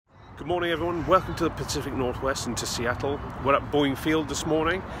Good morning everyone, welcome to the Pacific Northwest and to Seattle. We're at Boeing Field this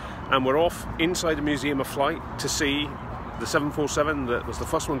morning and we're off inside the Museum of Flight to see the 747 that was the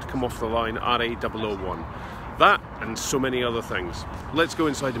first one to come off the line, RA001. That and so many other things. Let's go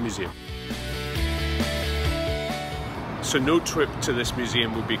inside the museum. So no trip to this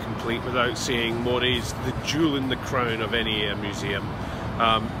museum would be complete without seeing what is the jewel in the crown of any museum.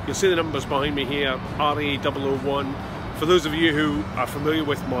 You'll see the numbers behind me here, RA001. For those of you who are familiar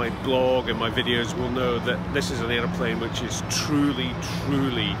with my blog and my videos will know that this is an airplane which is truly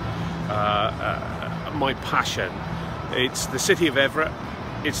my passion. It's the city of Everett.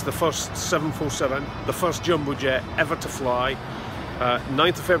 It's the first 747, the first jumbo jet ever to fly.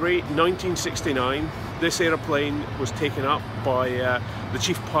 9th of February 1969. This airplane was taken up by the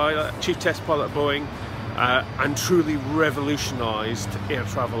chief test pilot at Boeing and truly revolutionised air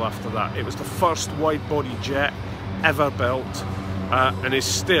travel after that. It was the first wide-body jet ever built and is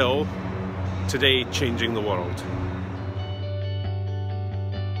still today changing the world.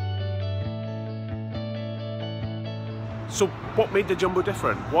 So what made the jumbo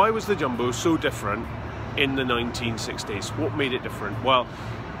different? Why was the jumbo so different in the 1960s? What made it different? Well,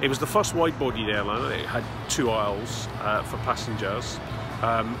 it was the first wide-bodied airliner. It had two aisles for passengers,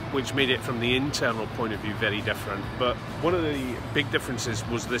 which made it from the internal point of view very different. But one of the big differences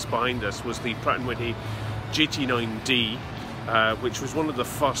was this behind us, was the Pratt & Whitney GT9D, which was one of the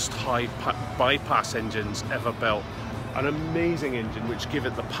first high bypass engines ever built. An amazing engine which gave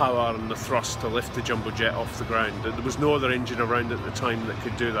it the power and the thrust to lift the jumbo jet off the ground. There was no other engine around at the time that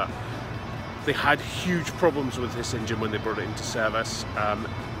could do that. They had huge problems with this engine when they brought it into service.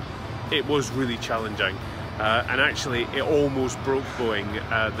 It was really challenging, and actually it almost broke Boeing,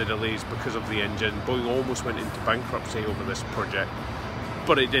 the delays because of the engine. Boeing almost went into bankruptcy over this project,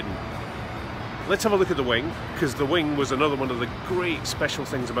 but it didn't. Let's have a look at the wing, because the wing was another one of the great special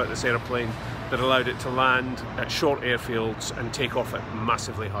things about this airplane that allowed it to land at short airfields and take off at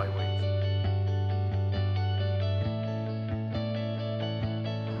massively high weights.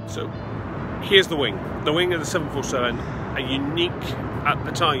 So here's the wing of the 747, a unique at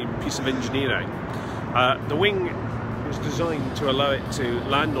the time piece of engineering. The wing was designed to allow it to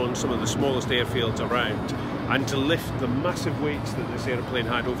land on some of the smallest airfields around and to lift the massive weights that this airplane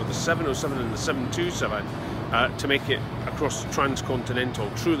had over the 707 and the 727 to make it across transcontinental,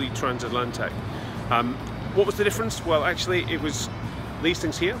 truly transatlantic. What was the difference? Well, actually it was these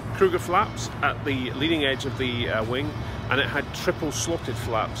things here, Kruger flaps at the leading edge of the wing, and it had triple slotted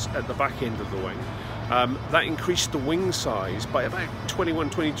flaps at the back end of the wing. That increased the wing size by about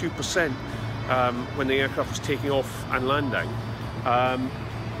 21–22% when the aircraft was taking off and landing.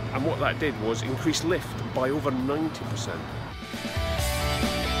 And what that did was increase lift by over 90%.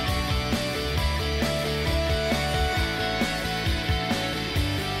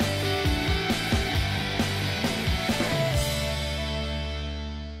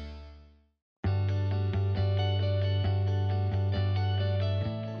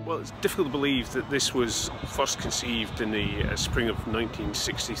 Well, it's difficult to believe that this was first conceived in the spring of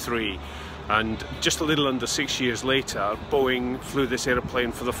 1963, and just a little under 6 years later, Boeing flew this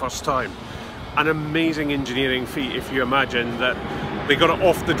airplane for the first time. An amazing engineering feat, if you imagine that they got it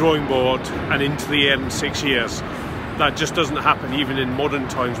off the drawing board and into the air in 6 years. That just doesn't happen even in modern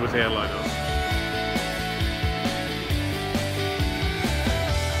times with airliners.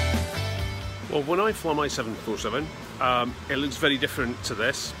 Well, when I fly my 747, it looks very different to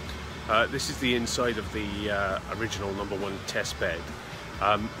this. This is the inside of the original #1 test bed.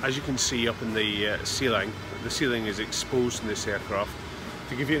 As you can see up in the ceiling is exposed in this aircraft.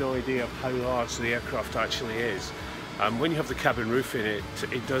 To give you an idea of how large the aircraft actually is, when you have the cabin roof in it,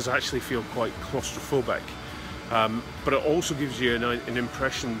 it does actually feel quite claustrophobic. But it also gives you an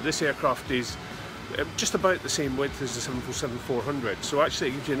impression this aircraft is just about the same width as the 747-400. So actually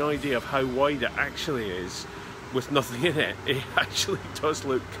it gives you an idea of how wide it actually is with nothing in it. It actually does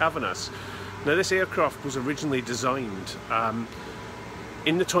look cavernous. Now this aircraft was originally designed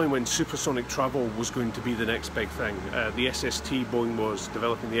in the time when supersonic travel was going to be the next big thing. The SST, Boeing was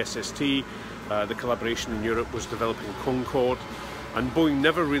developing the SST, the collaboration in Europe was developing Concorde, and Boeing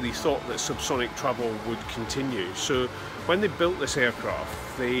never really thought that subsonic travel would continue. So when they built this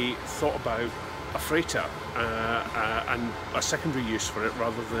aircraft, they thought about a freighter and a secondary use for it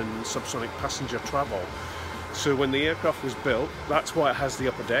rather than subsonic passenger travel. So when the aircraft was built, that's why it has the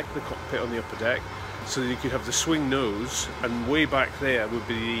upper deck, the cockpit on the upper deck, so that you could have the swing nose, and way back there would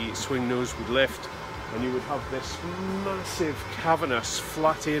be the swing nose would lift, and you would have this massive cavernous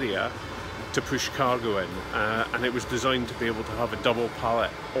flat area to push cargo in, and it was designed to be able to have a double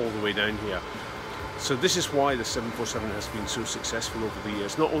pallet all the way down here. So this is why the 747 has been so successful over the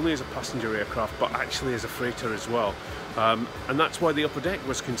years, not only as a passenger aircraft but actually as a freighter as well. And that's why the upper deck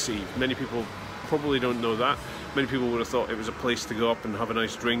was conceived. Many people probably don't know that. Many people would have thought it was a place to go up and have a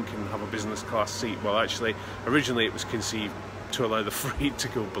nice drink and have a business class seat. Well, actually, originally it was conceived to allow the freight to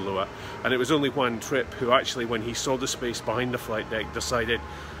go below it. And it was only Juan Trippe who actually, when he saw the space behind the flight deck, decided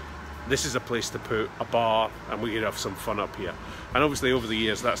this is a place to put a bar and we could have some fun up here. And obviously over the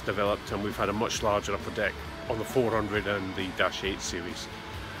years that's developed and we've had a much larger upper deck on the 400 and the Dash 8 series.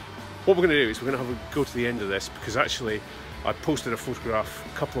 What we're going to do is we're going to go to the end of this, because actually I posted a photograph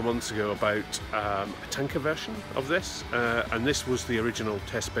a couple of months ago about a tanker version of this, and this was the original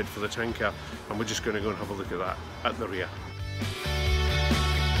test bed for the tanker, and we're just going to go and have a look at that at the rear.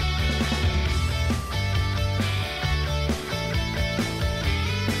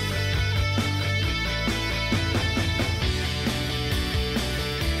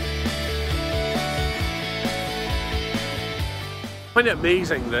 I find it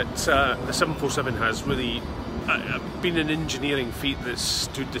amazing that the 747 has really been an engineering feat that's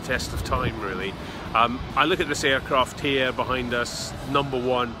stood the test of time, really. I look at this aircraft here behind us, number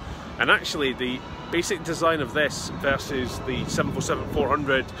one, and actually the basic design of this versus the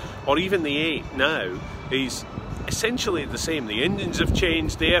 747-400 or even the 8 now is essentially the same. The engines have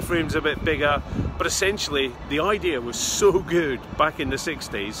changed, the airframe's a bit bigger, but essentially the idea was so good back in the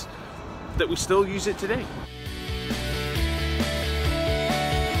 60s that we still use it today.